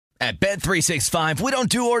At Bet365, we don't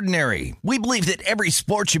do ordinary. We believe that every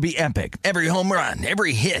sport should be epic. Every home run,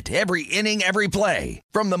 every hit, every inning, every play.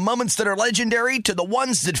 From the moments that are legendary to the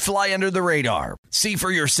ones that fly under the radar. See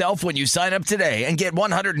for yourself when you sign up today and get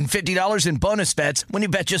 $150 in bonus bets when you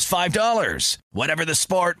bet just $5. Whatever the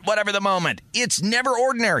sport, whatever the moment, it's never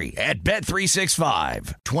ordinary at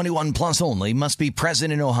Bet365. 21 plus only. Must be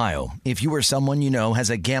present in Ohio. If you or someone you know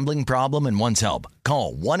has a gambling problem and wants help,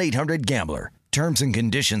 call 1-800-GAMBLER. Terms and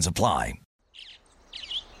conditions apply.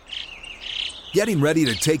 Getting ready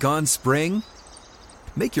to take on spring?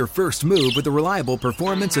 Make your first move with the reliable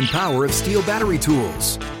performance and power of Steel battery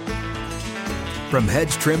tools. From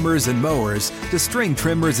hedge trimmers and mowers to string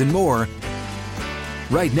trimmers and more,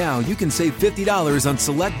 right now you can save $50 on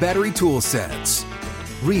select battery tool sets.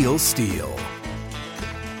 Real Steel.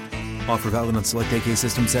 Offer valid on select AK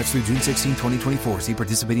system sets through June 16, 2024. See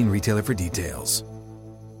participating retailer for details.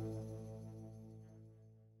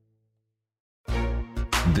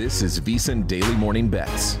 This is VSiN Daily Morning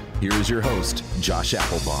Bets. Here is your host, Josh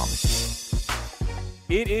Applebaum.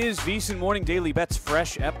 It is VSiN Morning Daily Bets,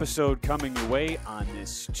 fresh episode coming your way on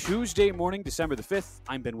this Tuesday morning, December the 5th.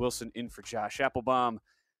 I'm Ben Wilson in for Josh Applebaum.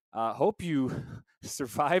 Hope you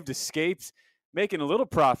survived, escaped, making a little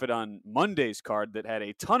profit on Monday's card that had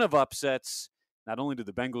a ton of upsets. Not only did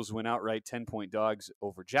the Bengals win outright 10-point dogs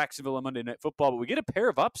over Jacksonville on Monday Night Football, but we get a pair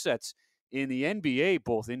of upsets in the NBA,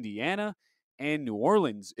 both Indiana and New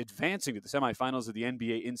Orleans advancing to the semifinals of the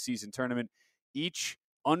NBA in-season tournament. Each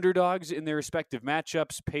underdogs in their respective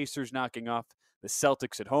matchups. Pacers knocking off the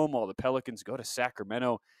Celtics at home, while the Pelicans go to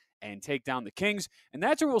Sacramento and take down the Kings. And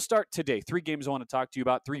that's where we'll start today. 3 games I want to talk to you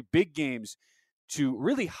about, 3 big games to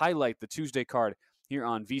really highlight the Tuesday card here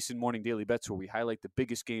on VSiN Morning Daily Bets, where we highlight the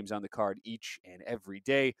biggest games on the card each and every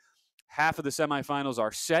day. Half of the semifinals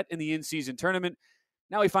are set in the in-season tournament.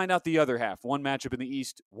 Now we find out the other half. 1 matchup in the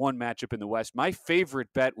East, 1 matchup in the West. My favorite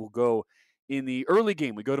bet will go in the early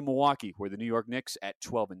game. We go to Milwaukee, where the New York Knicks at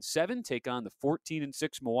 12-7 take on the 14-6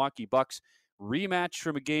 Milwaukee Bucks. Rematch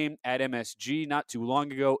from a game at MSG not too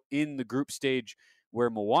long ago in the group stage, where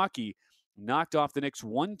Milwaukee knocked off the Knicks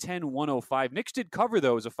 110-105. Knicks did cover,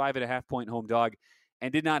 though, as a 5.5-point home dog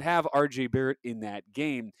and did not have R.J. Barrett in that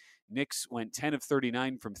game. Knicks went 10 of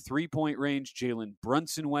 39 from three-point range. Jalen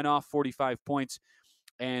Brunson went off 45 points.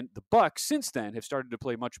 And the Bucks, since then, have started to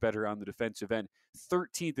play much better on the defensive end.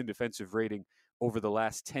 13th in defensive rating over the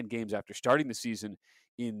last 10 games after starting the season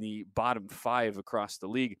in the bottom 5 across the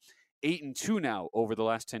league. 8-2 now over the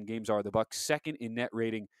last 10 games are the Bucks, second in net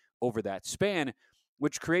rating over that span,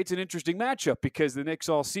 which creates an interesting matchup because the Knicks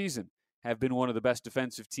all season have been one of the best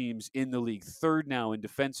defensive teams in the league. 3rd now in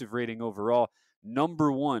defensive rating overall,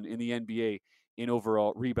 number 1 in the NBA in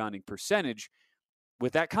overall rebounding percentage.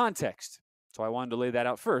 With that context, so I wanted to lay that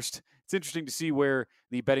out first. It's interesting to see where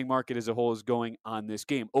the betting market as a whole is going on this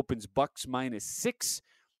game. Opens Bucks -6.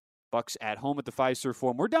 Bucks at home at the Fiserv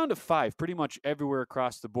Forum. We're down to 5 pretty much everywhere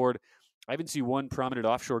across the board. I even see one prominent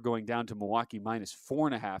offshore going down to Milwaukee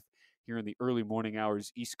 -4.5 here in the early morning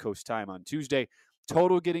hours East Coast time on Tuesday.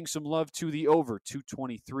 Total getting some love to the over,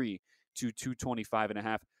 223 to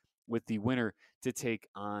 225.5, with the winner to take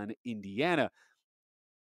on Indiana.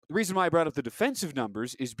 The reason why I brought up the defensive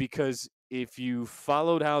numbers is because if you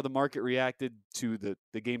followed how the market reacted to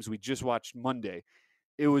the games we just watched Monday,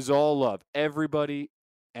 it was all love. Everybody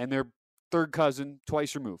and their third cousin,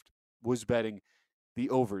 twice removed, was betting the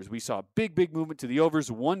overs. We saw a big movement to the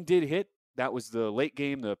overs. One did hit. That was the late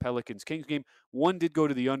game, the Pelicans-Kings game. One did go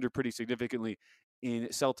to the under pretty significantly in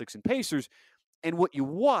Celtics and Pacers. And what you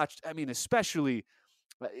watched, I mean, especially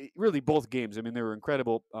really both games. I mean, they were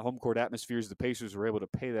incredible home court atmospheres. The Pacers were able to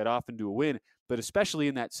pay that off into a win, but especially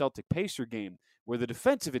in that Celtic-Pacer game where the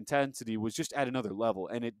defensive intensity was just at another level.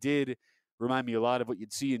 And it did remind me a lot of what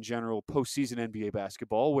you'd see in general postseason NBA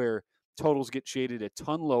basketball, where totals get shaded a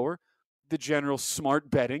ton lower. The general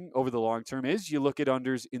smart betting over the long term is you look at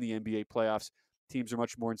unders in the NBA playoffs. Teams are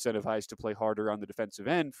much more incentivized to play harder on the defensive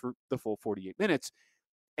end for the full 48 minutes.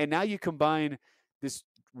 And now you combine this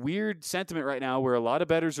weird sentiment right now where a lot of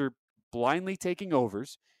bettors are blindly taking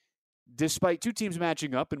overs, despite 2 teams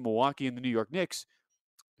matching up in Milwaukee and the New York Knicks,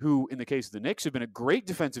 who, in the case of the Knicks, have been a great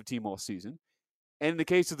defensive team all season. And in the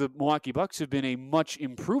case of the Milwaukee Bucks, have been a much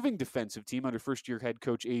improving defensive team under first-year head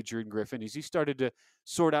coach Adrian Griffin as he started to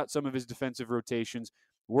sort out some of his defensive rotations,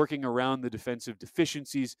 working around the defensive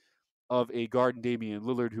deficiencies of a guard in Damian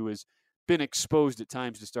Lillard, who has been exposed at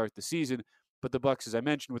times to start the season. But the Bucks, as I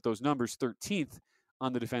mentioned, with those numbers, 13th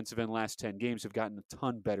on the defensive end last 10 games, have gotten a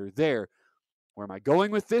ton better there. Where am I going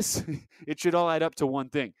with this? It should all add up to one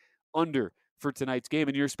thing, under for tonight's game.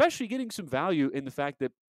 And you're especially getting some value in the fact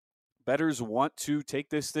that bettors want to take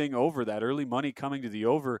this thing over, that early money coming to the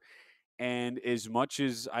over. And as much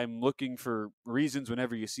as I'm looking for reasons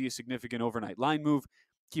whenever you see a significant overnight line move,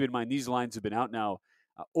 keep in mind these lines have been out now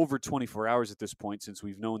over 24 hours at this point since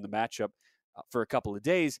we've known the matchup for a couple of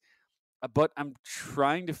days. But I'm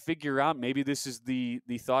trying to figure out, maybe this is the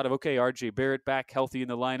thought of, okay, R.J. Barrett back healthy in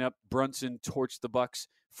the lineup. Brunson torched the Bucks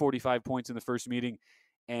 45 points in the first meeting.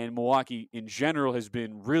 And Milwaukee in general has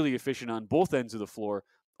been really efficient on both ends of the floor.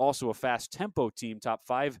 Also a fast tempo team, top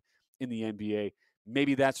 5 in the NBA.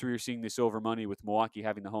 Maybe that's where you're seeing this over money with Milwaukee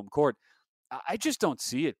having the home court. I just don't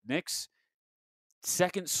see it. Knicks,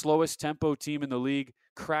 second slowest tempo team in the league,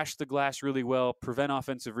 crash the glass really well, prevent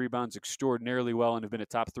offensive rebounds extraordinarily well, and have been a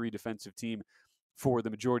top 3 defensive team for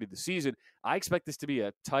the majority of the season. I expect this to be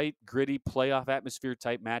a tight, gritty, playoff atmosphere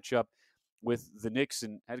type matchup with the Knicks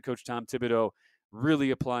and head coach Tom Thibodeau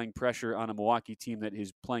really applying pressure on a Milwaukee team that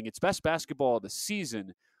is playing its best basketball of the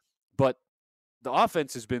season, but the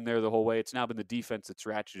offense has been there the whole way. It's now been the defense that's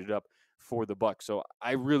ratcheted up for the Bucks. So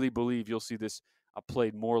I really believe you'll see this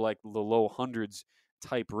played more like the low hundreds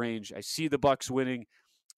type range. I see the Bucks winning.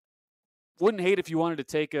 Wouldn't hate if you wanted to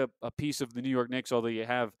take a piece of the New York Knicks, although you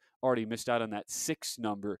have already missed out on that 6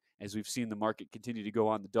 number as we've seen the market continue to go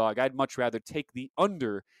on the dog. I'd much rather take the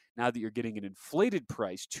under now that you're getting an inflated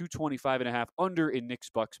price, 225.5 under in Knicks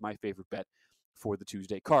Bucks, my favorite bet for the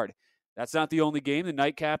Tuesday card. That's not the only game. The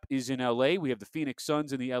nightcap is in LA. We have the Phoenix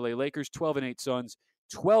Suns and the LA Lakers, 12-8 Suns,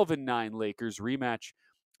 12-9 Lakers rematch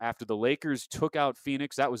after the Lakers took out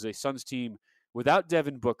Phoenix. That was a Suns team without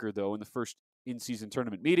Devin Booker, though, in the first in-season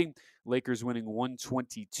tournament meeting. Lakers winning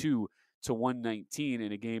 122-119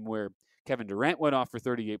 in a game where Kevin Durant went off for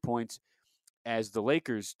 38 points, as the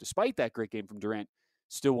Lakers, despite that great game from Durant,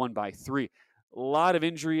 still won by 3. A lot of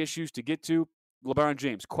injury issues to get to. LeBron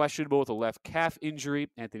James, questionable with a left calf injury.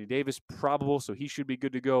 Anthony Davis, probable, so he should be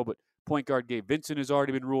good to go. But point guard Gabe Vincent has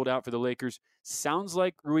already been ruled out for the Lakers. Sounds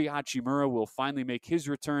like Rui Hachimura will finally make his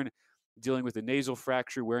return, dealing with a nasal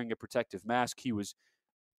fracture, wearing a protective mask. He was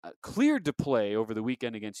cleared to play over the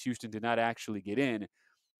weekend against Houston, did not actually get in.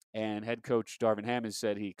 And head coach Darvin Ham has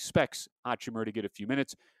said he expects Hachimura to get a few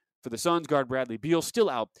minutes. For the Suns, guard Bradley Beal still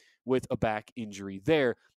out with a back injury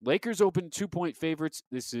there. Lakers open 2-point favorites.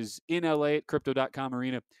 This is in LA at Crypto.com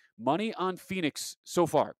Arena. Money on Phoenix so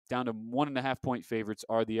far, down to 1.5-point favorites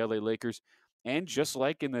are the LA Lakers. And just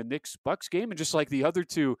like in the Knicks-Bucks game, and just like the other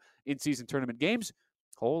 2 in-season tournament games,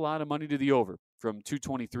 whole lot of money to the over, from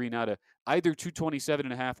 223 now to either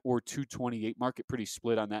 227.5 or 228. Market pretty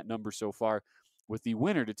split on that number so far, with the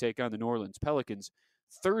winner to take on the New Orleans Pelicans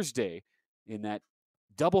Thursday in that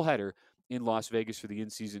doubleheader in Las Vegas for the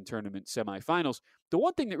in-season tournament semifinals. The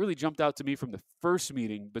one thing that really jumped out to me from the first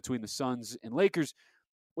meeting between the Suns and Lakers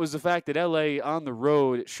was the fact that LA on the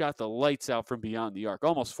road shot the lights out from beyond the arc,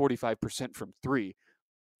 almost 45% from 3.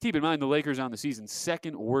 Keep in mind the Lakers on the season,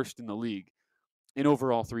 second worst in the league in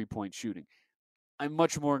overall 3-point shooting. I'm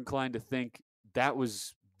much more inclined to think that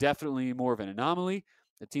was definitely more of an anomaly,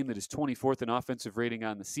 a team that is 24th in offensive rating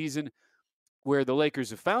on the season, where the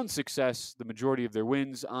Lakers have found success, the majority of their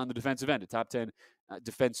wins on the defensive end, a top 10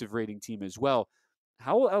 defensive rating team as well.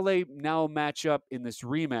 How will LA now match up in this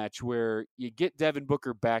rematch where you get Devin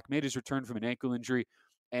Booker back, made his return from an ankle injury,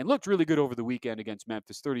 and looked really good over the weekend against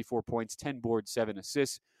Memphis, 34 points, 10 boards, 7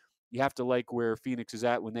 assists. You have to like where Phoenix is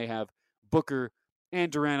at when they have Booker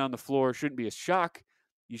and Durant on the floor. Shouldn't be a shock.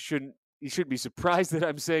 You shouldn't be surprised that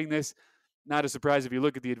I'm saying this. Not a surprise if you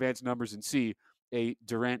look at the advanced numbers and see a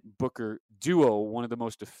Durant-Booker duo, one of the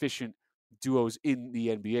most efficient duos in the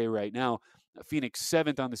NBA right now. Phoenix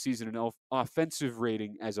 7th on the season in offensive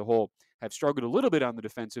rating as a whole, have struggled a little bit on the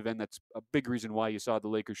defensive end. That's a big reason why you saw the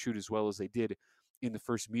Lakers shoot as well as they did in the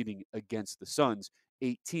first meeting against the Suns.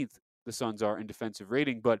 18th the Suns are in defensive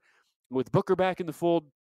rating, but with Booker back in the fold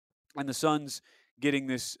and the Suns getting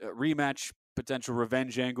this rematch, potential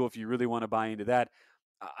revenge angle, if you really want to buy into that,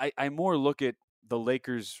 I more look at the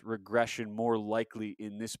Lakers' regression more likely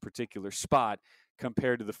in this particular spot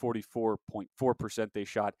compared to the 44.4% they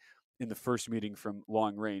shot in the first meeting from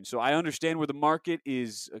long range. So I understand where the market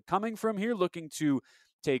is coming from here, looking to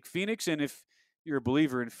take Phoenix. And if you're a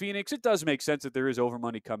believer in Phoenix, it does make sense that there is over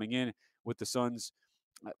money coming in with the Suns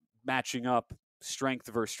matching up strength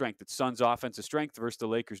versus strength. It's Suns offensive strength versus the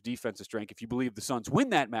Lakers defensive strength. If you believe the Suns win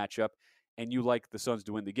that matchup and you like the Suns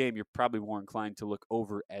to win the game, you're probably more inclined to look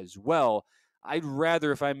over as well. I'd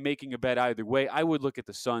rather, if I'm making a bet either way, I would look at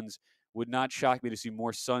the Suns. Would not shock me to see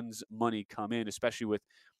more Suns money come in, especially with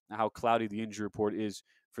how cloudy the injury report is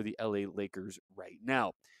for the LA Lakers right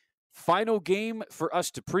now. Final game for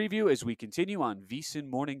us to preview as we continue on VSiN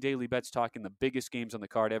Morning Daily Bets, talking the biggest games on the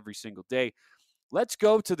card every single day. Let's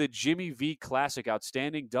go to the Jimmy V Classic.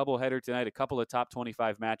 Outstanding doubleheader tonight. A couple of top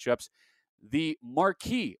 25 matchups. The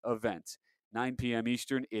marquee event, 9 p.m.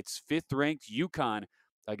 Eastern. It's 5th-ranked UConn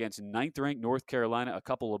against 9th-ranked North Carolina. A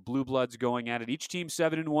couple of blue bloods going at it. Each team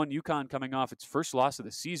 7-1. UConn coming off its first loss of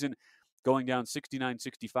the season, going down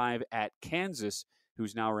 69-65 at Kansas,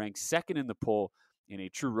 who's now ranked 2nd in the poll in a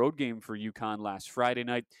true road game for UConn last Friday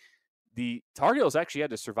night. The Tar Heels actually had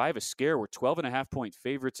to survive a scare. We're 12.5-point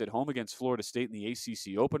favorites at home against Florida State in the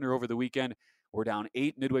ACC opener over the weekend. We're down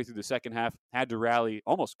 8 midway through the second half. Had to rally,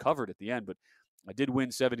 almost covered at the end, but I did win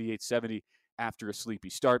 78-70 after a sleepy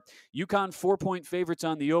start. UConn 4-point favorites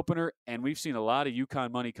on the opener, and we've seen a lot of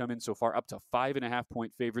UConn money come in so far, up to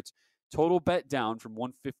 5.5-point favorites. Total bet down from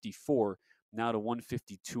 154 now to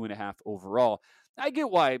 152.5 overall. I get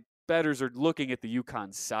why bettors are looking at the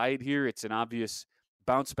UConn side here. It's an obvious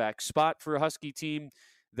bounce-back spot for a Husky team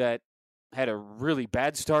that had a really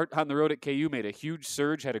bad start on the road at KU, made a huge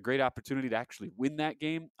surge, had a great opportunity to actually win that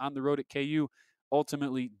game on the road at KU,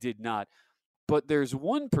 ultimately did not. But there's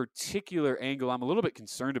one particular angle I'm a little bit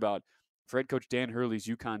concerned about for head coach Dan Hurley's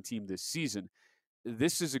UConn team this season.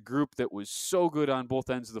 This is a group that was so good on both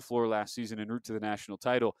ends of the floor last season en route to the national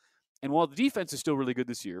title. And while the defense is still really good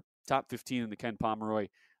this year, top 15 in the Ken Pomeroy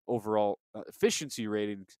overall efficiency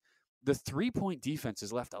ratings, the three-point defense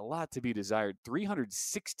has left a lot to be desired.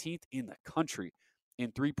 316th in the country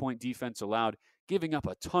in three-point defense allowed, giving up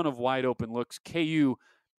a ton of wide-open looks. KU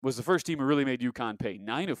was the first team who really made UConn pay.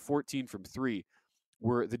 9 of 14 from 3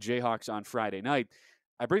 were the Jayhawks on Friday night.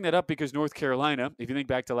 I bring that up because North Carolina, if you think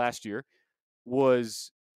back to last year,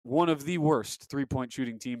 was one of the worst three-point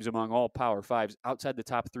shooting teams among all Power Fives, outside the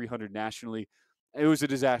top 300 nationally. It was a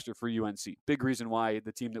disaster for UNC. Big reason why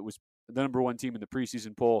the team that was the number one team in the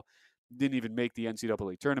preseason poll didn't even make the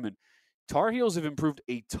NCAA tournament. Tar Heels have improved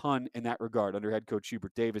a ton in that regard under head coach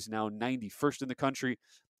Hubert Davis, now 91st in the country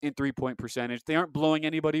in three-point percentage. They aren't blowing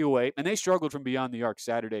anybody away, and they struggled from beyond the arc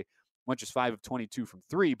Saturday, went just 5 of 22 from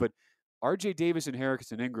 3. But R.J. Davis and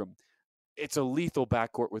Harrison Ingram, it's a lethal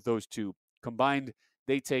backcourt with those two. Combined,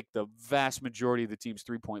 they take the vast majority of the team's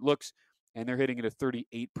three-point looks, and they're hitting at a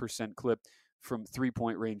 38% clip from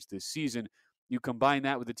three-point range this season. You combine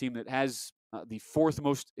that with a team that has the 4th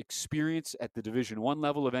most experience at the Division I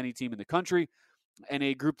level of any team in the country, and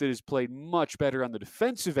a group that has played much better on the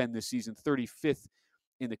defensive end this season, 35th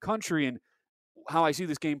in the country. And how I see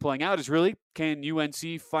this game playing out is really, can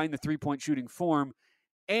UNC find the three-point shooting form,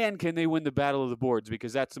 and can they win the battle of the boards?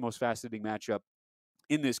 Because that's the most fascinating matchup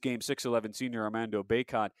in this game. 6'11" senior Armando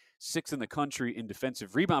Bacot, 6th in the country in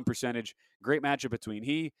defensive rebound percentage. Great matchup between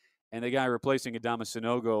he and the guy replacing Adama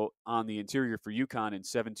Sanogo on the interior for UConn, and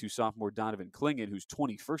 7'2" sophomore Donovan Clingan, who's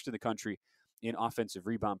 21st in the country in offensive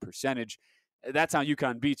rebound percentage. That's how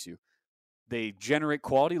UConn beats you. They generate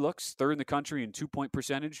quality looks, 3rd in the country in two-point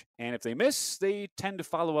percentage, and if they miss, they tend to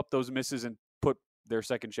follow up those misses and put their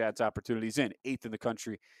second chance opportunities in. 8th in the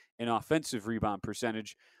country in offensive rebound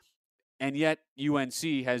percentage. And yet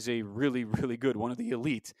UNC has a really, really good, one of the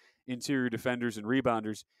elite interior defenders and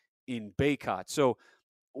rebounders in Bacot. So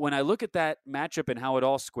when I look at that matchup and how it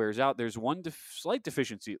all squares out, there's one slight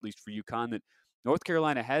deficiency, at least for UConn, that North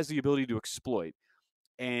Carolina has the ability to exploit.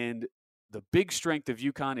 And the big strength of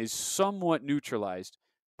UConn is somewhat neutralized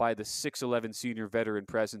by the 6'11" senior veteran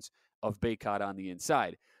presence of Bacot on the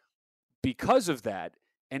inside. Because of that,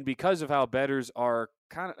 and because of how bettors are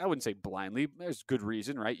kind of, I wouldn't say blindly, there's good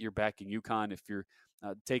reason, right? You're backing UConn if you're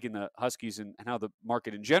taking the Huskies, and how the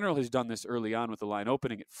market in general has done this early on with the line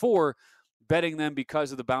opening at 4. Betting them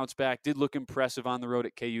because of the bounce back did look impressive on the road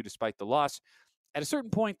at KU despite the loss. At a certain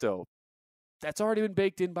point, though, that's already been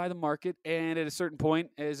baked in by the market. And at a certain point,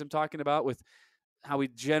 as I'm talking about with how we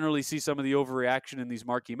generally see some of the overreaction in these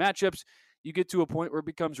marquee matchups, you get to a point where it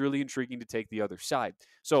becomes really intriguing to take the other side.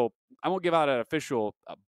 So I won't give out an official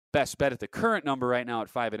best bet at the current number right now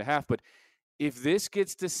at 5.5, but if this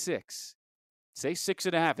gets to 6, say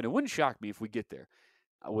 6.5, and it wouldn't shock me if we get there,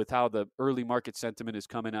 with how the early market sentiment is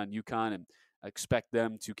coming on UConn, and I expect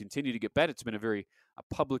them to continue to get bet. It's been a very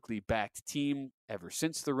publicly backed team ever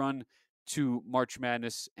since the run to March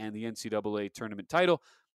Madness and the NCAA tournament title.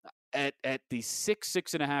 At the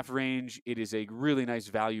 6.5 range, it is a really nice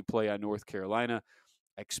value play on North Carolina.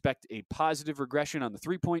 I expect a positive regression on the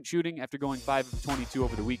three-point shooting after going 5 of 22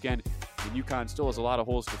 over the weekend. And UConn still has a lot of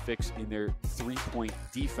holes to fix in their three-point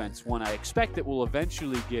defense, one I expect that will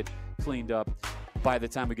eventually get cleaned up by the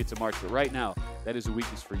time we get to March. But right now, that is a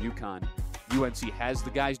weakness for UConn. UNC has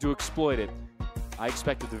the guys to exploit it. I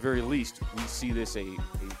expect at the very least we see this a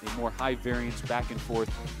more high variance, back and forth,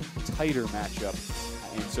 tighter matchup.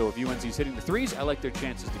 And so if UNC is hitting the threes, I like their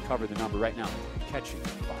chances to cover the number right now, catching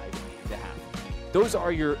 5.5. those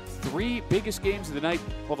are your three biggest games of the night.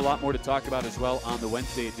 We'll have a lot more to talk about as well on the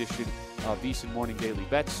Wednesday edition of VSiN Morning Daily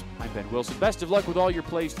Bets. I'm Ben Wilson. Best of luck with all your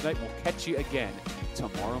plays tonight. We'll catch you again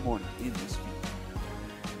tomorrow morning in this feed.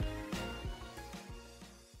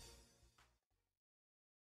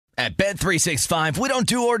 At Bet365, we don't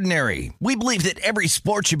do ordinary. We believe that every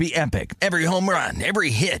sport should be epic. Every home run,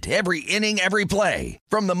 every hit, every inning, every play.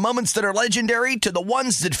 From the moments that are legendary to the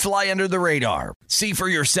ones that fly under the radar. See for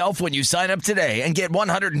yourself when you sign up today and get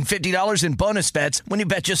 $150 in bonus bets when you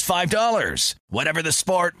bet just $5. Whatever the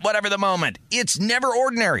sport, whatever the moment, it's never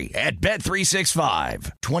ordinary at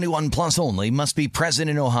Bet365. 21 plus only. Must be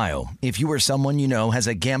present in Ohio. If you or someone you know has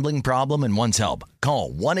a gambling problem and wants help,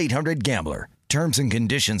 call 1-800-GAMBLER. Terms and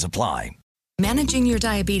conditions apply. Managing your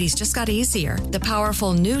diabetes just got easier. The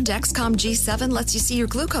powerful new Dexcom G7 lets you see your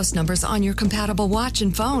glucose numbers on your compatible watch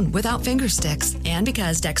and phone without finger sticks. And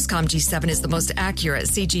because Dexcom G7 is the most accurate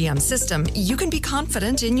CGM system, you can be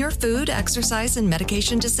confident in your food, exercise, and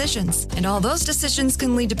medication decisions. And all those decisions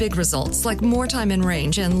can lead to big results like more time in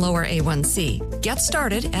range and lower A1C. Get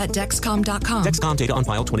started at Dexcom.com. Dexcom data on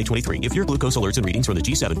file 2023. If your glucose alerts and readings from the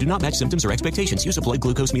G7 do not match symptoms or expectations, use a blood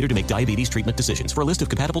glucose meter to make diabetes treatment decisions. For a list of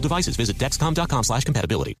compatible devices, visit Dexcom.com/compatibility.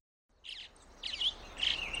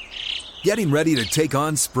 Getting ready to take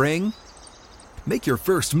on spring? Make your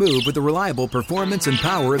first move with the reliable performance and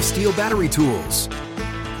power of Steel battery tools.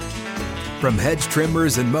 From hedge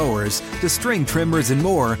trimmers and mowers to string trimmers and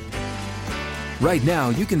more, right now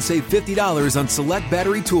you can save $50 on select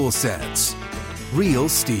battery tool sets. Real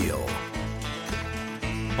Steel.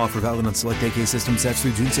 Offer valid on select AK system sets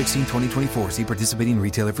through June 16, 2024. See participating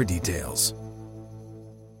retailer for details.